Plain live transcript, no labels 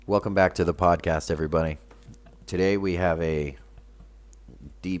Welcome back to the podcast, everybody. Today we have a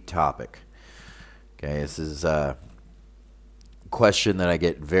deep topic. Okay, this is a question that I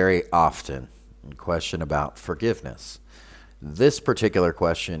get very often, a question about forgiveness. This particular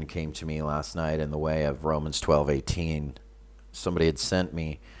question came to me last night in the way of Romans 12:18. Somebody had sent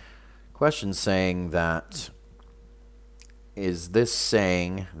me a question saying that, is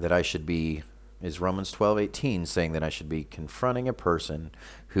Romans 12:18 saying that I should be confronting a person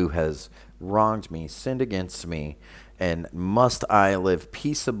who has wronged me, sinned against me, and must I live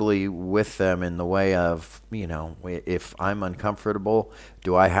peaceably with them in the way of, if I'm uncomfortable,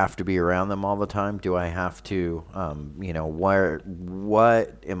 do I have to be around them all the time? Do I have to,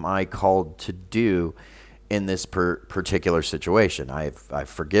 what am I called to do in this particular situation? I've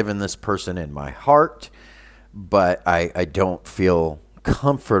forgiven this person in my heart, but I don't feel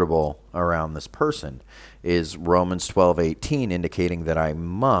comfortable around this person. Is Romans 12:18 indicating that I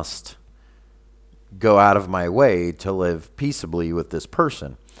must go out of my way to live peaceably with this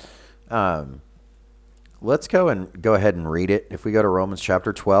person? Let's go ahead and read it. If we go to Romans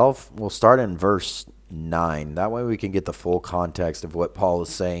chapter 12, we'll start in verse 9. That way we can get the full context of what Paul is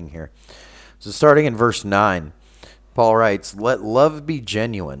saying here. So starting in verse 9, Paul writes, "Let love be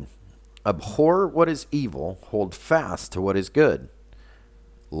genuine. Abhor what is evil. Hold fast to what is good.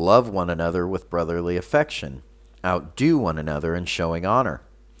 Love one another with brotherly affection. Outdo one another in showing honor.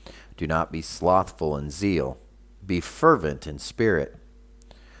 Do not be slothful in zeal. Be fervent in spirit.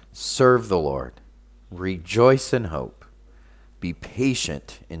 Serve the Lord. Rejoice in hope. Be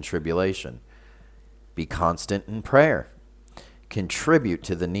patient in tribulation. Be constant in prayer. Contribute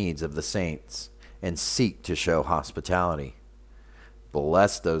to the needs of the saints and seek to show hospitality.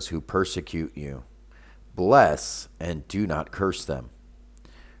 Bless those who persecute you. Bless and do not curse them.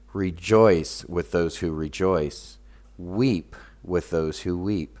 Rejoice with those who rejoice. Weep with those who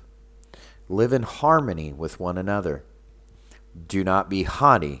weep. Live in harmony with one another. Do not be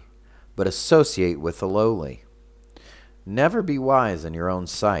haughty, but associate with the lowly. Never be wise in your own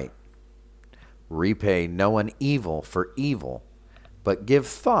sight. Repay no one evil for evil, but give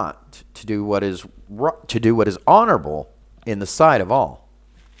thought to do what is honorable in the sight of all."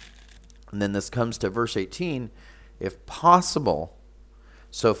 And then this comes to verse 18. "If possible,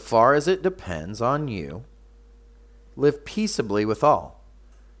 so far as it depends on you, live peaceably with all.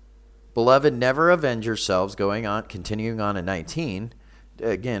 Beloved, never avenge yourselves," continuing on in 19,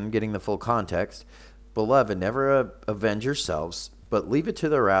 again, getting the full context. "Beloved, never avenge yourselves, but leave it to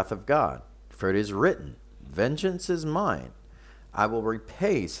the wrath of God. For it is written, 'Vengeance is mine. I will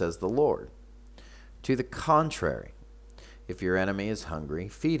repay, says the Lord.' To the contrary, if your enemy is hungry,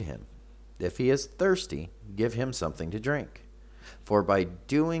 feed him. If he is thirsty, give him something to drink. For by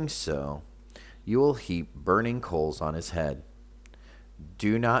doing so, you will heap burning coals on his head.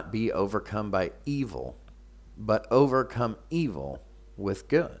 Do not be overcome by evil, but overcome evil with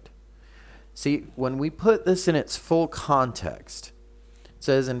good." See, when we put this in its full context, it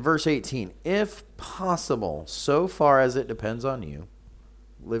says in verse 18, "If possible, so far as it depends on you,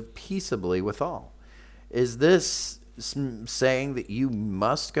 live peaceably with all." Is this saying that you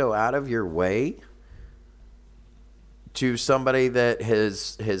must go out of your way to somebody that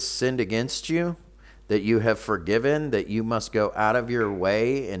has sinned against you, that you have forgiven, that you must go out of your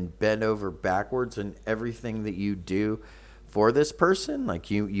way and bend over backwards in everything that you do for this person?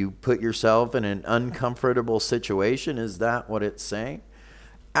 Like you put yourself in an uncomfortable situation? Is that what it's saying?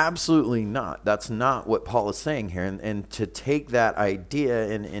 Absolutely not. That's not what Paul is saying here. And to take that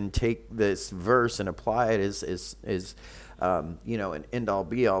idea and take this verse and apply it is an end all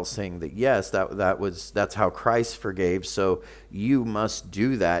be all, saying that yes, that's how Christ forgave, so you must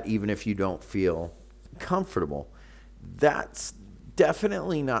do that even if you don't feel comfortable. That's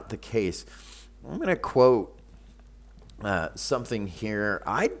definitely not the case. I'm going to quote something here.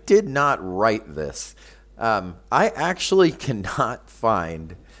 I did not write this. I actually cannot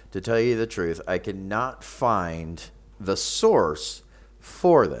find, to tell you the truth, I cannot find the source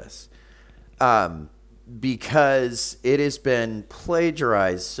for this. Because it has been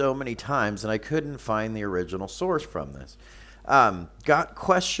plagiarized so many times, and I couldn't find the original source from this. Got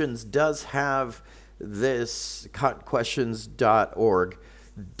Questions does have this, gotquestions.org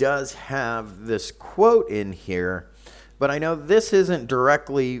does have this quote in here, but I know this isn't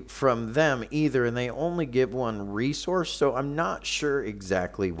directly from them either, and they only give one resource, so I'm not sure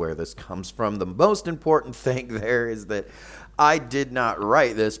exactly where this comes from. The most important thing there is that I did not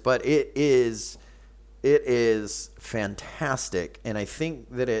write this, but it is fantastic, and I think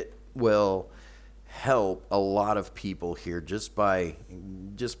that it will help a lot of people here just by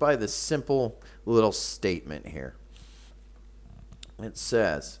this simple little statement here. It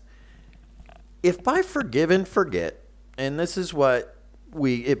says, if by forgive and forget, and this is what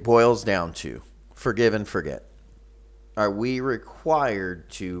it boils down to, forgive and forget. Are we required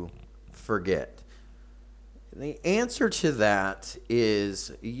to forget? The answer to that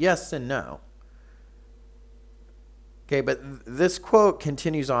is yes and no. Okay, but this quote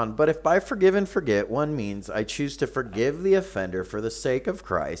continues on. But if by forgive and forget one means I choose to forgive the offender for the sake of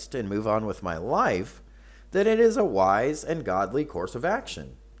Christ and move on with my life, then it is a wise and godly course of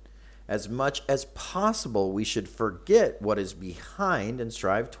action. As much as possible, we should forget what is behind and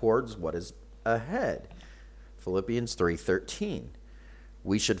strive towards what is ahead. Philippians 3:13.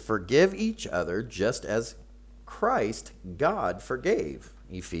 We should forgive each other just as Christ, God, forgave.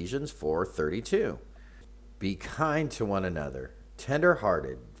 Ephesians 4:32. Be kind to one another,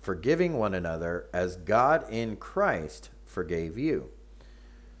 tender-hearted, forgiving one another as God in Christ forgave you.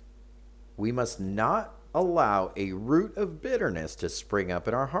 We must not allow a root of bitterness to spring up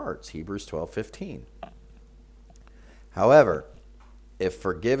in our hearts. Hebrews 12:15. However, if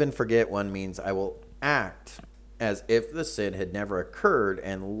forgive and forget one means I will act as if the sin had never occurred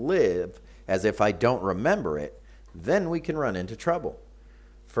and live as if I don't remember it, then we can run into trouble.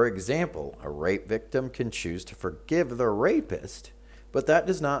 For example, a rape victim can choose to forgive the rapist, but that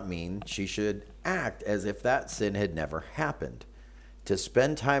does not mean she should act as if that sin had never happened. To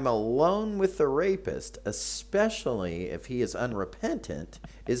spend time alone with the rapist, especially if he is unrepentant,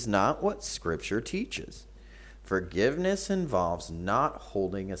 is not what Scripture teaches. Forgiveness involves not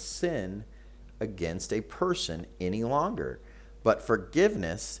holding a sin against a person any longer, but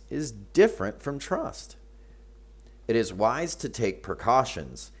forgiveness is different from trust. It is wise to take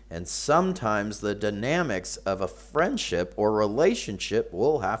precautions, and sometimes the dynamics of a friendship or relationship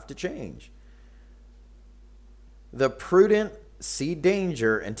will have to change. The prudent see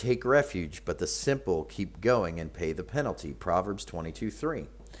danger and take refuge, but the simple keep going and pay the penalty. Proverbs 22:3.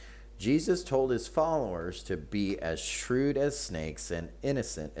 Jesus told his followers to be as shrewd as snakes and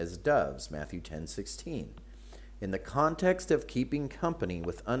innocent as doves. Matthew 10:16. In the context of keeping company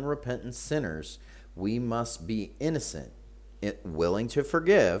with unrepentant sinners, we must be innocent, willing to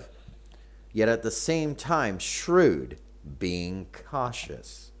forgive, yet at the same time shrewd, being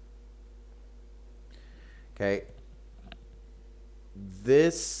cautious. Okay.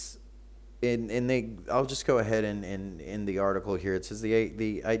 This, I'll just go ahead and in the article here, it says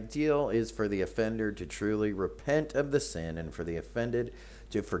the ideal is for the offender to truly repent of the sin and for the offended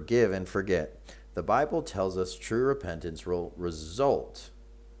to forgive and forget. The Bible tells us true repentance will result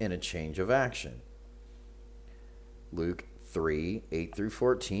in a change of action. Luke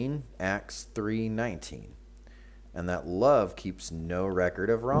 3:8-14, Acts 3:19. And that love keeps no record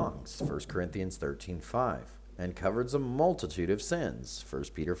of wrongs, 1 Corinthians 13:5, and covers a multitude of sins,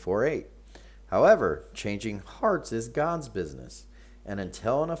 1 Peter 4:8. However, changing hearts is God's business, and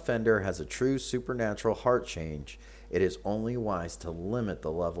until an offender has a true supernatural heart change, it is only wise to limit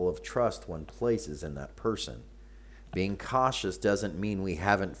the level of trust one places in that person. Being cautious doesn't mean we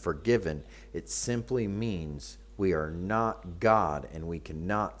haven't forgiven. It simply means we are not God and we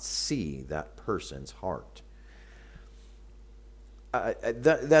cannot see that person's heart.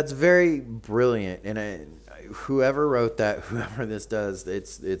 That's very brilliant, and whoever wrote that, whoever this does,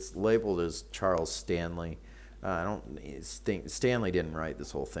 it's labeled as Charles Stanley. I don't think Stanley didn't write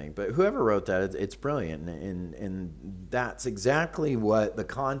this whole thing, but whoever wrote that, it's brilliant, and that's exactly what the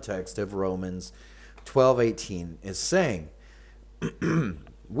context of Romans 12:18 is saying.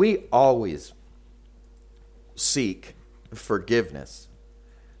 We always seek forgiveness.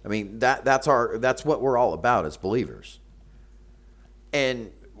 I mean, that's what we're all about as believers.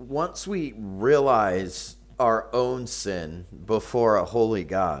 And once we realize our own sin before a holy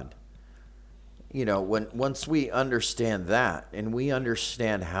God, once we understand that and we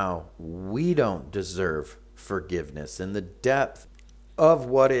understand how we don't deserve forgiveness and the depth of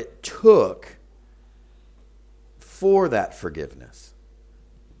what it took for that forgiveness,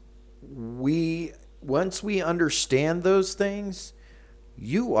 once we understand those things,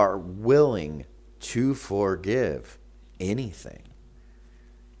 you are willing to forgive anything.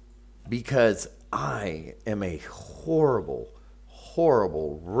 Because I am a horrible,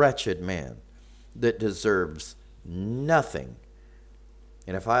 horrible, wretched man that deserves nothing.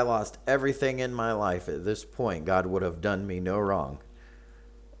 And if I lost everything in my life at this point, God would have done me no wrong.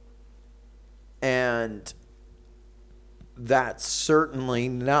 And that's certainly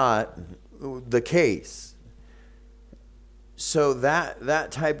not the case. So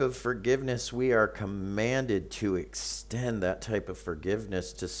that type of forgiveness, we are commanded to extend that type of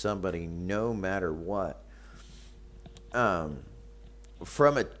forgiveness to somebody no matter what. From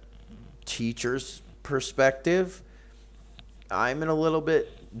a teacher's perspective, I'm in a little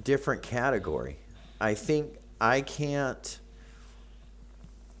bit different category. I think I can't,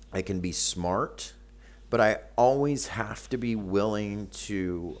 I can be smart, but I always have to be willing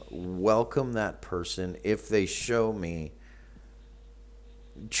to welcome that person if they show me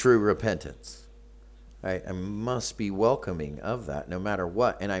true repentance. I must be welcoming of that no matter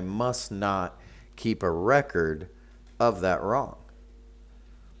what, and I must not keep a record of that wrong.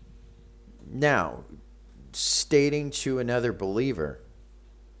 Now, stating to another believer,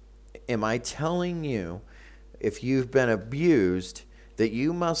 am I telling you, if you've been abused, that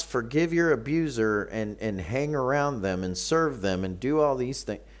you must forgive your abuser and hang around them and serve them and do all these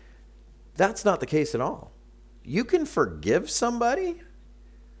things? That's not the case at all. You can forgive somebody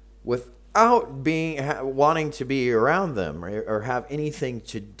without wanting to be around them or have anything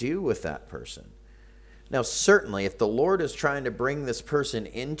to do with that person. Now, certainly, if the Lord is trying to bring this person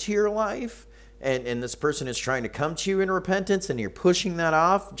into your life and this person is trying to come to you in repentance and you're pushing that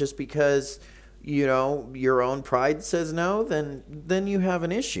off just because, your own pride says no, then you have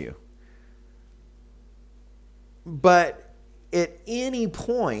an issue. But at any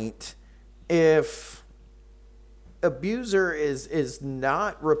point, if abuser is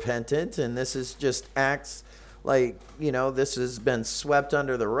not repentant and this is just acts like, this has been swept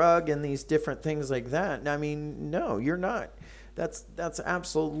under the rug and these different things like that, I mean, no, you're not. That's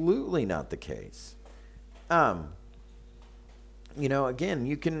absolutely not the case. Again,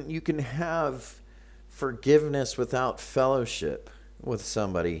 you can have forgiveness without fellowship with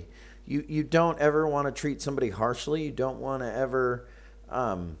somebody. You don't ever want to treat somebody harshly. You don't want to ever,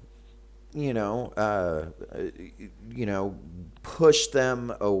 push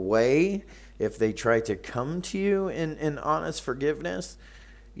them away if they try to come to you in honest forgiveness.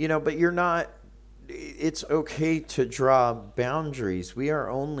 But you're not. It's okay to draw boundaries. We are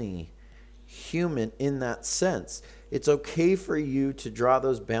only human in that sense. It's okay for you to draw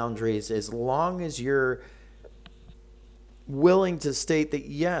those boundaries as long as you're willing to state that,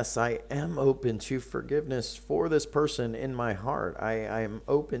 yes, I am open to forgiveness for this person in my heart. I am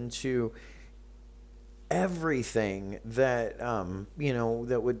open to everything that,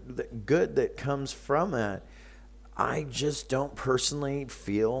 good that comes from that. I just don't personally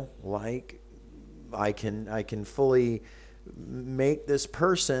feel like I can fully make this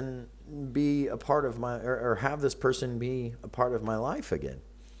person be a part of my, or have this person be a part of my life again.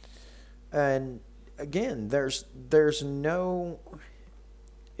 And again, there's no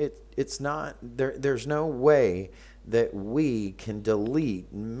way that we can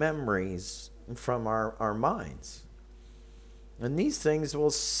delete memories from our minds. And these things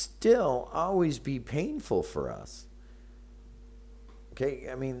will still always be painful for us. Okay,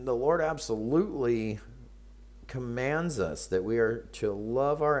 I mean, the Lord absolutely commands us that we are to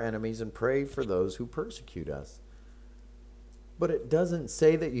love our enemies and pray for those who persecute us. But it doesn't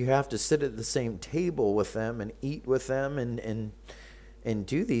say that you have to sit at the same table with them and eat with them and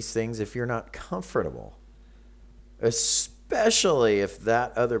do these things if you're not comfortable. Especially if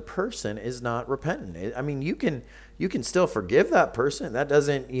that other person is not repentant. I mean, you can still forgive that person. That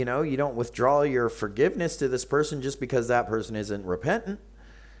doesn't, you don't withdraw your forgiveness to this person just because that person isn't repentant.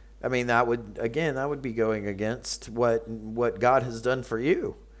 I mean, that would be going against what God has done for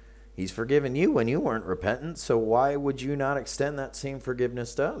you. He's forgiven you when you weren't repentant, so why would you not extend that same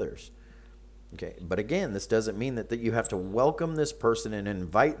forgiveness to others? Okay, but again, this doesn't mean that you have to welcome this person and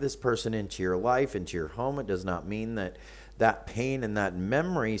invite this person into your life, into your home. It does not mean that pain and that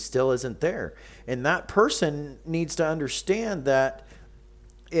memory still isn't there. And that person needs to understand that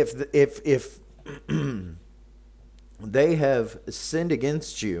if they have sinned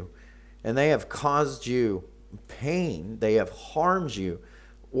against you and they have caused you pain, they have harmed you,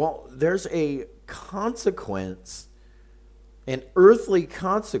 well, there's a consequence, an earthly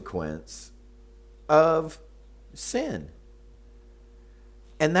consequence of sin.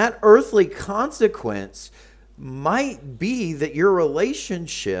 And that earthly consequence might be that your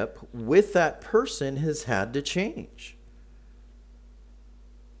relationship with that person has had to change.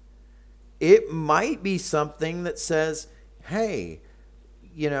 It might be something that says, hey,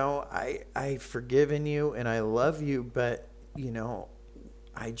 I've forgiven you and I love you, but,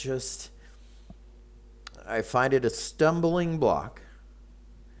 I find it a stumbling block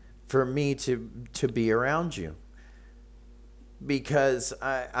for me to be around you, because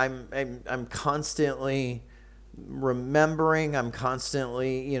I'm constantly remembering, I'm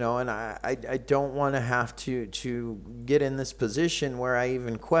constantly, and I don't want to have to get in this position where I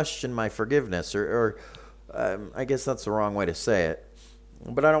even question my forgiveness, or I guess that's the wrong way to say it,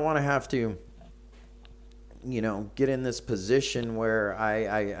 but I don't want to have to, get in this position where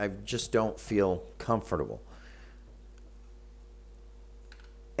I just don't feel comfortable.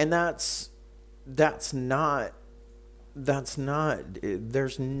 And that's not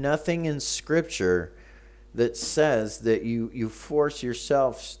there's nothing in Scripture that says that you force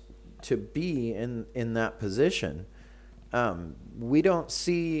yourself to be in that position. We don't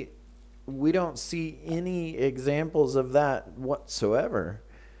see any examples of that whatsoever.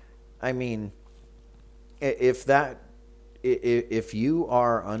 I mean, if you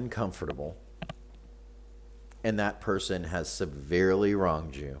are uncomfortable and that person has severely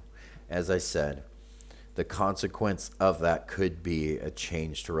wronged you, as I said, the consequence of that could be a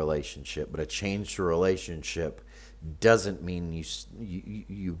changed relationship. But a changed relationship doesn't mean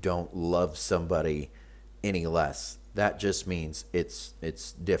you don't love somebody any less. That just means it's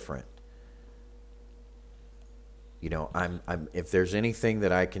different. You know, I'm if there's anything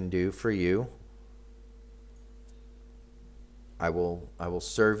that I can do for you, I will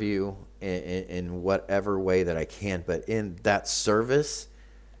serve you in whatever way that I can. But in that service,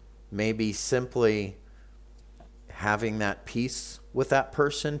 maybe simply having that peace with that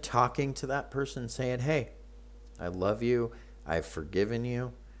person, talking to that person, saying, hey, I love you, I've forgiven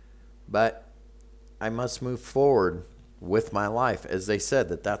you, but I must move forward with my life. As they said,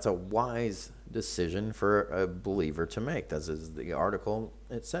 that's a wise decision for a believer to make. That's as the article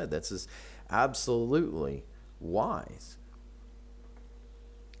it said. That's absolutely wise.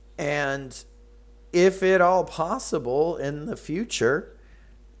 And if at all possible in the future,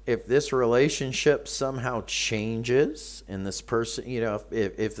 if this relationship somehow changes and this person, you know,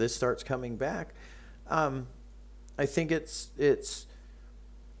 if this starts coming back, I think it's you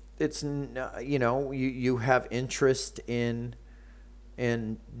know, you have interest in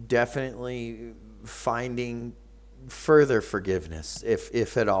definitely finding further forgiveness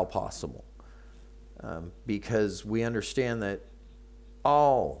if at all possible, because we understand that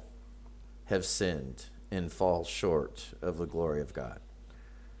all have sinned and fall short of the glory of God.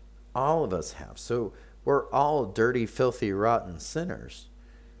 All of us have. So we're all dirty, filthy, rotten sinners.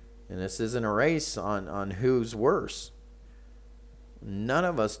 And this isn't a race on who's worse. None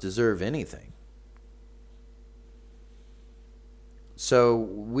of us deserve anything. So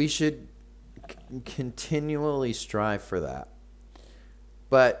we should continually strive for that.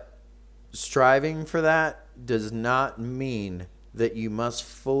 But striving for that does not mean that you must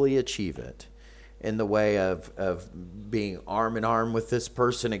fully achieve it in the way of being arm in arm with this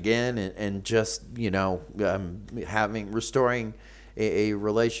person again and just, you know, restoring a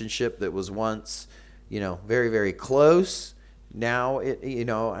relationship that was once, you know, very, very close. Now you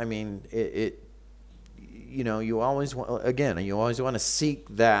always want to seek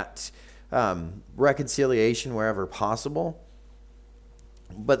that reconciliation wherever possible.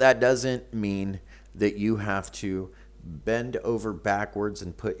 But that doesn't mean that you have to bend over backwards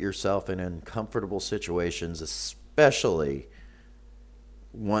and put yourself in uncomfortable situations, especially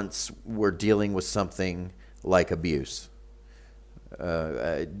once we're dealing with something like abuse.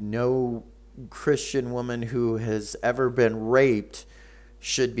 No Christian woman who has ever been raped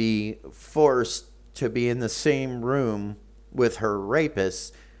should be forced to be in the same room with her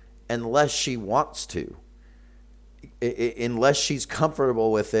rapist unless she wants to, unless she's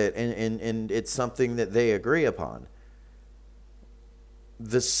comfortable with it and it's something that they agree upon.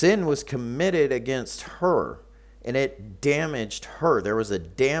 The sin was committed against her, and it damaged her. There was a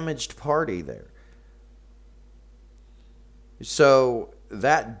damaged party there. So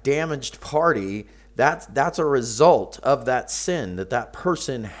that damaged party, that's a result of that sin that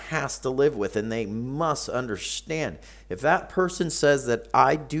person has to live with, and they must understand. If that person says that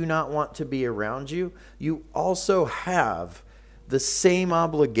I do not want to be around you, you also have the same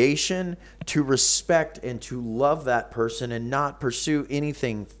obligation to respect and to love that person and not pursue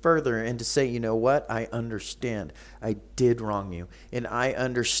anything further, and to say, you know what, I understand. I did wrong you, and I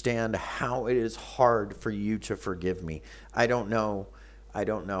understand how it is hard for you to forgive me. I don't know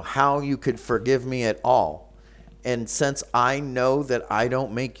how you could forgive me at all. And since I know that I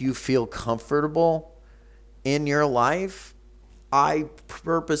don't make you feel comfortable in your life, I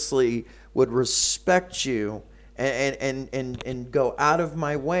purposely would respect you and go out of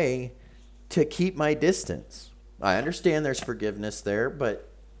my way to keep my distance. I understand there's forgiveness there,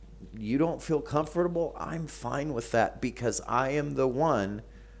 but you don't feel comfortable, I'm fine with that, because I am the one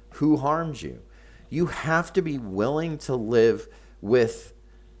who harms you. You have to be willing to live with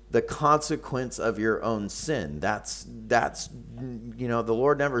the consequence of your own sin. That's you know, the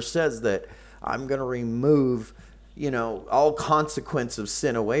Lord never says that I'm going to remove, you know, all consequence of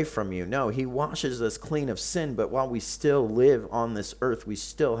sin away from you. No, he washes us clean of sin, but while we still live on this earth, we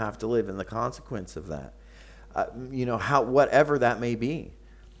still have to live in the consequence of that. You know, whatever that may be.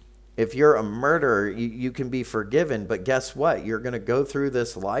 If you're a murderer, you can be forgiven, but guess what? You're going to go through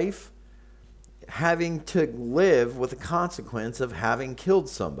this life having to live with the consequence of having killed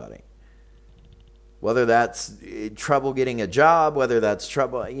somebody. Whether that's trouble getting a job, whether that's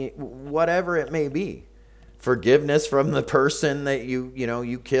trouble, whatever it may be. Forgiveness from the person that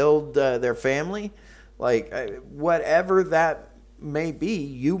you killed, their family, like whatever that may be,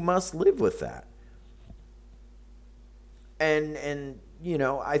 you must live with that. And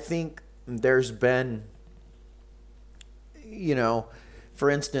I think there's been, for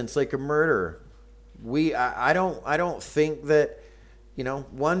instance, like a murder. I don't think that,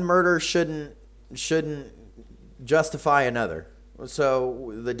 one murder shouldn't justify another.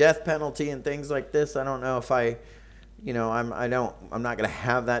 So the death penalty and things like this, I don't know if I'm not going to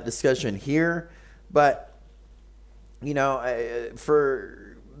have that discussion here, but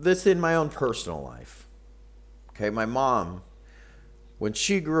for this in my own personal life. Okay, my mom, when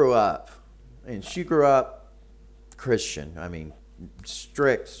she grew up, and she grew up Christian, I mean,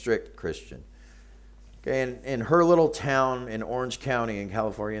 strict Christian. Okay, in her little town in Orange County in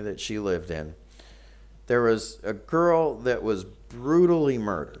California that she lived in, there was a girl that was brutally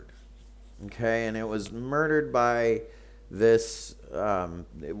murdered. Okay, and it was murdered by this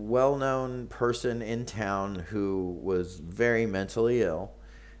well-known person in town who was very mentally ill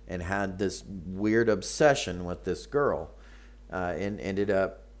and had this weird obsession with this girl, and ended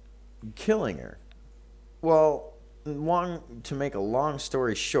up killing her. Well, to make a long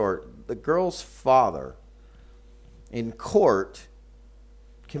story short, the girl's father in court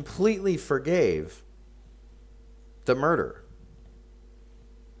completely forgave the murderer.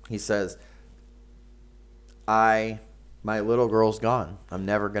 He says, my little girl's gone. I'm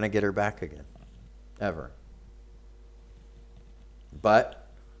never going to get her back again. Ever. But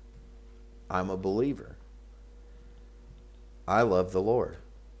I'm a believer. I love the Lord.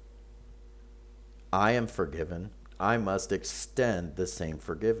 I am forgiven. I must extend the same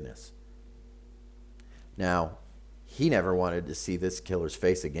forgiveness. Now, he never wanted to see this killer's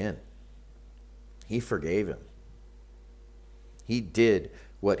face again. He forgave him. He did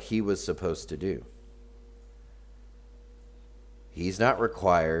what he was supposed to do. He's not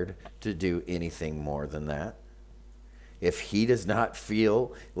required to do anything more than that. If he does not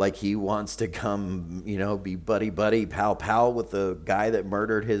feel like he wants to come, be buddy, pal with the guy that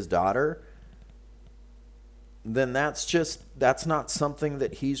murdered his daughter, then that's not something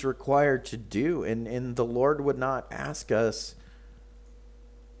that he's required to do. And the Lord would not ask us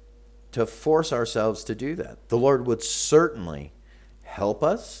to force ourselves to do that. The Lord would certainly help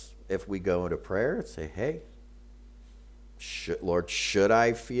us if we go into prayer and say, hey, Lord, should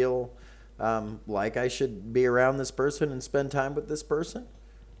I feel like I should be around this person and spend time with this person?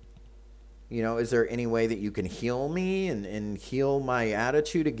 Is there any way that you can heal me and heal my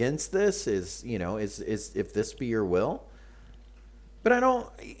attitude against this? Is if this be your will? But I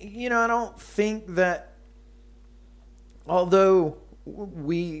don't think that, although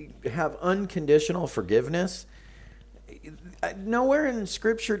we have unconditional forgiveness, nowhere in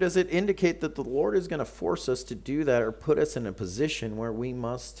Scripture does it indicate that the Lord is going to force us to do that or put us in a position where we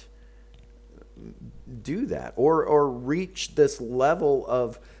must do that or reach this level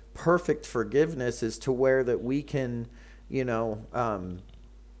of perfect forgiveness as to where that we can,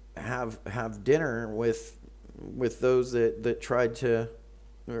 have dinner with those that tried to,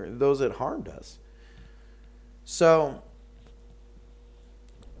 or those that harmed us. So,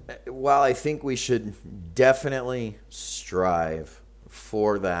 while I think we should definitely strive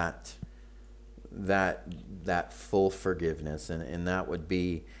for that full forgiveness, and that would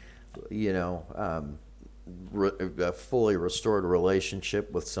be, a fully restored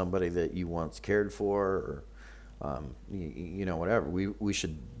relationship with somebody that you once cared for, or whatever. We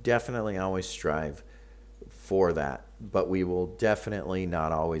should definitely always strive for that, but we will definitely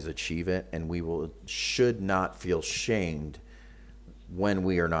not always achieve it, and should not feel shamed when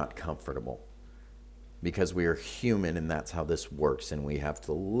we are not comfortable, because we are human, and that's how this works, and we have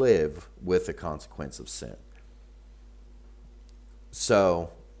to live with the consequence of sin. So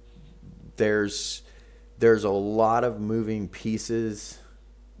there's a lot of moving pieces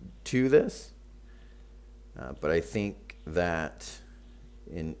to this, but I think that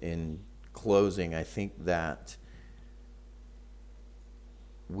in closing, I think that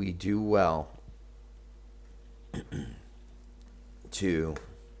we do well to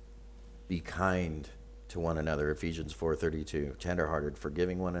be kind to one another. Ephesians 4:32, tenderhearted,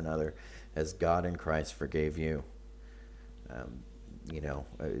 forgiving one another as God in Christ forgave you.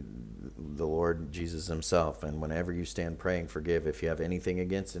 The Lord Jesus himself, and whenever you stand praying, forgive if you have anything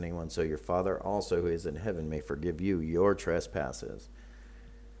against anyone, so your Father also who is in heaven may forgive you your trespasses.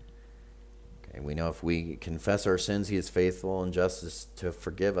 And we know if we confess our sins, he is faithful and justice to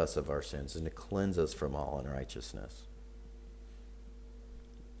forgive us of our sins and to cleanse us from all unrighteousness.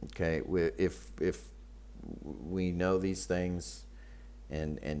 Okay, if we know these things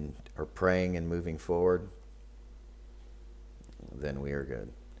and are praying and moving forward, then we are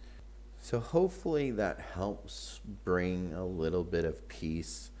good. So hopefully that helps bring a little bit of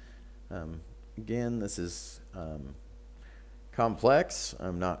peace. Again, this is complex.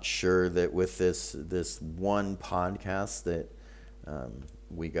 I'm not sure that with this one podcast that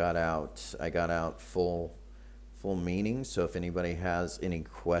I got out full meaning. So if anybody has any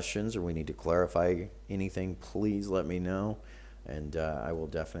questions or we need to clarify anything, please let me know, and I will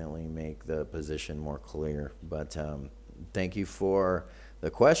definitely make the position more clear. But thank you for the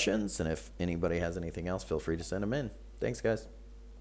questions, and if anybody has anything else, feel free to send them in. Thanks, guys.